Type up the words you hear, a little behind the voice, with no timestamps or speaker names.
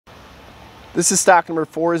This is stock number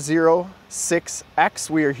 406X.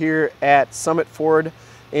 We are here at Summit Ford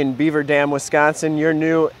in Beaver Dam, Wisconsin, your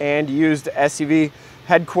new and used SUV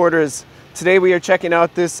headquarters. Today we are checking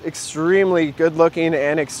out this extremely good looking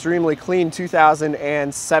and extremely clean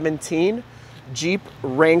 2017 Jeep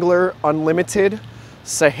Wrangler Unlimited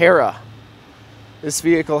Sahara. This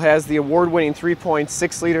vehicle has the award-winning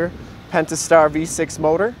 3.6 liter Pentastar V6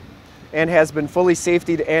 motor and has been fully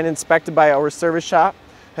safetied and inspected by our service shop.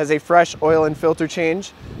 Has a fresh oil and filter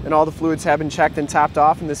change, and all the fluids have been checked and topped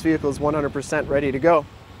off, and this vehicle is 100% ready to go.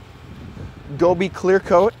 Gobi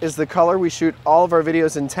ClearCoat is the color. We shoot all of our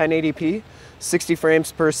videos in 1080p, 60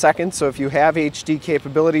 frames per second, so if you have HD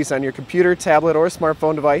capabilities on your computer, tablet, or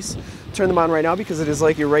smartphone device, turn them on right now because it is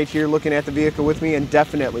like you're right here looking at the vehicle with me, and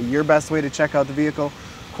definitely your best way to check out the vehicle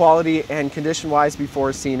quality and condition-wise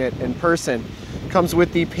before seeing it in person. Comes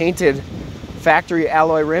with the painted factory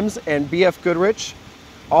alloy rims and BF Goodrich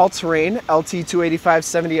all-terrain LT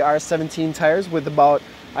 285/70R17 tires with about,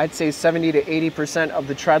 I'd say, 70 to 80% of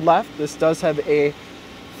the tread left. This does have a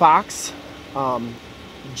Fox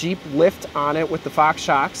Jeep lift on it with the Fox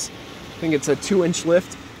shocks. I think it's a 2-inch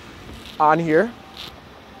lift on here.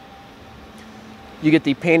 You get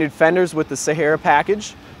the painted fenders with the Sahara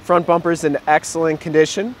package. Front bumper's in excellent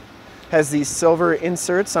condition. Has these silver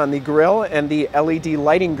inserts on the grille and the LED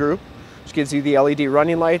lighting group, which gives you the LED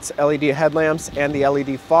running lights, LED headlamps, and the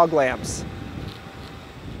LED fog lamps.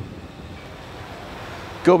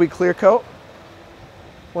 Gobi ClearCoat,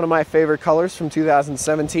 one of my favorite colors from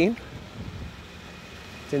 2017.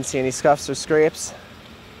 Didn't see any scuffs or scrapes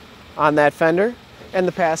on that fender. And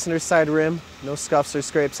the passenger side rim, no scuffs or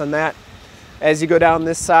scrapes on that. As you go down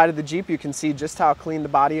this side of the Jeep, you can see just how clean the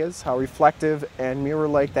body is, how reflective and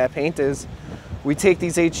mirror-like that paint is. We take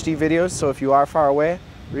these HD videos, so if you are far away,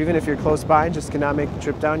 or even if you're close by and just cannot make the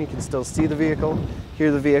trip down, you can still see the vehicle,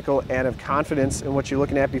 hear the vehicle, and have confidence in what you're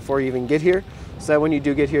looking at before you even get here, so that when you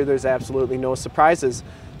do get here, there's absolutely no surprises.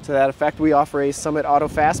 To that effect, we offer a Summit Auto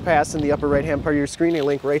Fast Pass in the upper right-hand part of your screen, a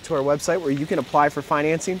link right to our website where you can apply for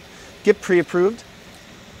financing, get pre-approved,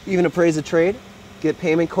 even appraise a trade, get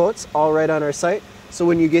payment quotes, all right on our site. So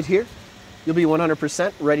when you get here, you'll be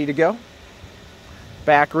 100% ready to go.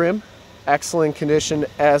 Back rim, excellent condition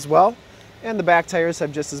as well. And the back tires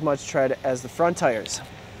have just as much tread as the front tires.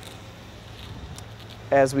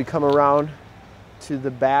 As we come around to the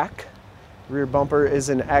back, rear bumper is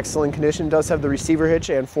in excellent condition. Does have the receiver hitch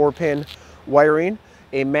and 4-pin wiring,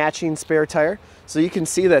 a matching spare tire. So you can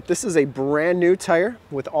see that this is a brand new tire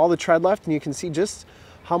with all the tread left, and you can see just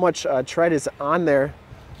how much tread is on there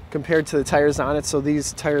compared to the tires on it. So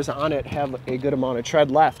these tires on it have a good amount of tread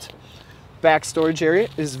left. Back storage area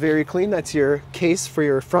is very clean. That's your case for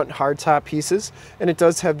your front hardtop pieces, and it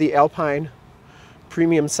does have the Alpine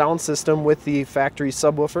premium sound system with the factory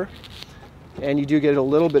subwoofer, and you do get a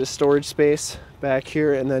little bit of storage space back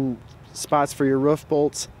here, and then spots for your roof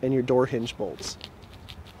bolts and your door hinge bolts.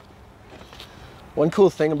 One cool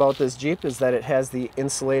thing about this Jeep is that it has the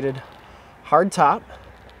insulated hardtop.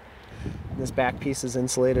 This back piece is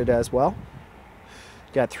insulated as well.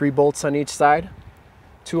 Got 3 bolts on each side,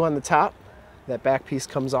 2 on the top. That back piece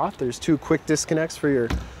comes off. There's 2 quick disconnects for your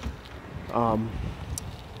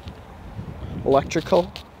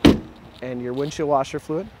electrical and your windshield washer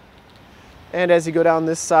fluid. And as you go down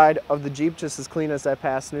this side of the Jeep, just as clean as that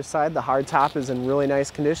passenger side, the hard top is in really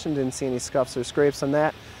nice condition. Didn't see any scuffs or scrapes on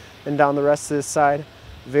that. And down the rest of this side,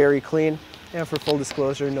 very clean. And for full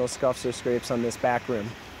disclosure, no scuffs or scrapes on this back rim.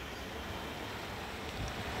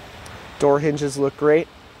 Door hinges look great.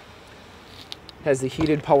 Has the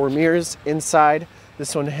heated power mirrors inside.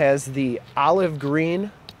 This one has the olive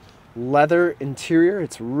green leather interior.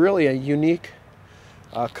 It's really a unique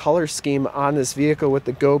color scheme on this vehicle with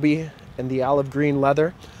the Gobi and the olive green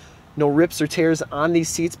leather. No rips or tears on these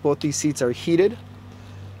seats. Both these seats are heated.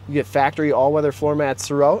 You get factory all-weather floor mats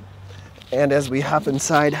throughout. And as we hop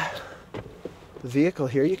inside the vehicle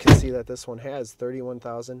here, you can see that this one has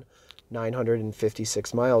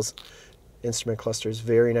 31,956 miles. Instrument cluster is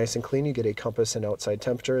very nice and clean. You get a compass and outside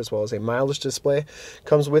temperature as well as a mileage display.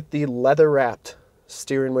 Comes with the leather wrapped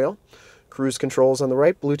steering wheel, cruise controls on the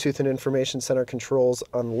right, Bluetooth and information center controls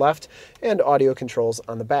on the left, and audio controls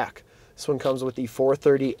on the back. This one comes with the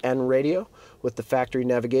 430N radio with the factory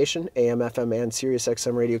navigation, AM, FM, and Sirius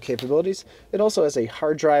XM radio capabilities. It also has a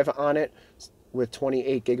hard drive on it with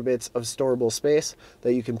 28 gigabits of storable space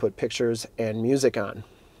that you can put pictures and music on.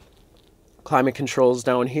 Climate controls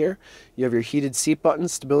down here. You have your heated seat button,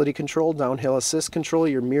 stability control, downhill assist control,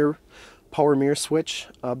 your power mirror switch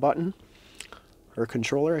button, or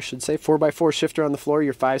controller I should say, 4x4 shifter on the floor,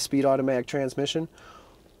 your 5-speed automatic transmission.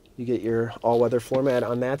 You get your all-weather floor mat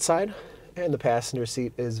on that side. And the passenger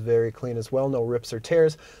seat is very clean as well, no rips or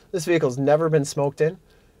tears. This vehicle's never been smoked in.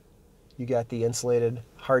 You got the insulated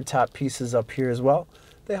hardtop pieces up here as well.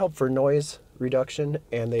 They help for noise reduction,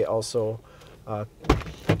 and they also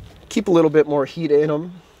keep a little bit more heat in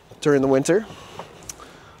them during the winter.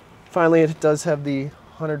 Finally, it does have the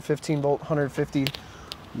 115 volt, 150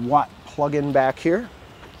 watt plug-in back here.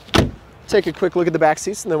 Take a quick look at the back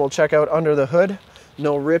seats and then we'll check out under the hood.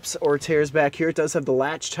 No rips or tears back here. It does have the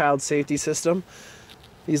latch child safety system.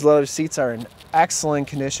 These leather seats are in excellent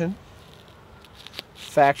condition.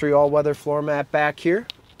 Factory all-weather floor mat back here.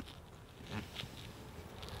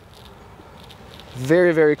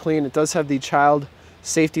 Very, very clean. It does have the child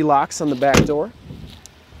safety locks on the back door.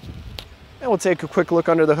 And we'll take a quick look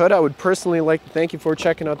under the hood. I would personally like to thank you for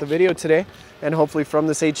checking out the video today, and hopefully from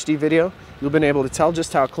this HD video, you've been able to tell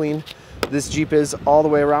just how clean this Jeep is all the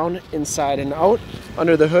way around, inside and out.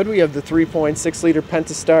 Under the hood, we have the 3.6 liter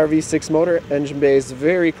Pentastar V6 motor. Engine bay is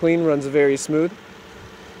very clean, runs very smooth.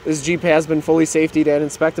 This Jeep has been fully safetied and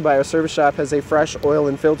inspected by our service shop, has a fresh oil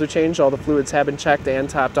and filter change. All the fluids have been checked and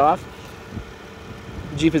topped off.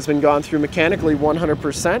 The Jeep has been gone through mechanically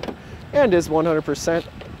 100% and is 100%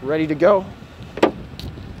 ready to go.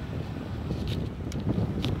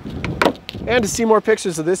 And to see more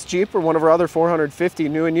pictures of this Jeep or one of our other 450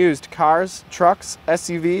 new and used cars, trucks,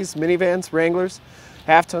 SUVs, minivans, Wranglers,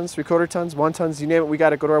 half tons, 3/4 tons, 1 tons, you name it, we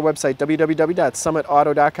got it. Go to our website,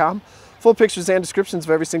 www.summitauto.com. Full pictures and descriptions of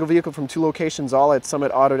every single vehicle from 2 locations, all at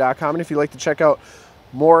summitauto.com. And if you'd like to check out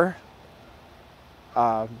more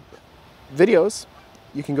videos,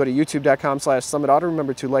 you can go to youtube.com/summitauto.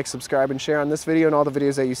 Remember to like, subscribe, and share on this video and all the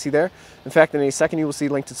videos that you see there. In fact, in a second, you will see a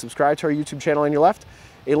link to subscribe to our YouTube channel on your left,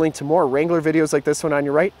 a link to more Wrangler videos like this one on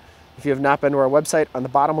your right. If you have not been to our website, on the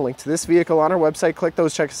bottom, a link to this vehicle on our website. Click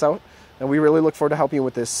those, check us out. And we really look forward to helping you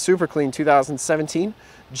with this super clean 2017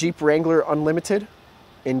 Jeep Wrangler Unlimited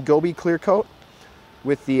in Gobi clear coat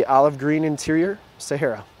with the olive green interior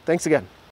Sahara. Thanks again.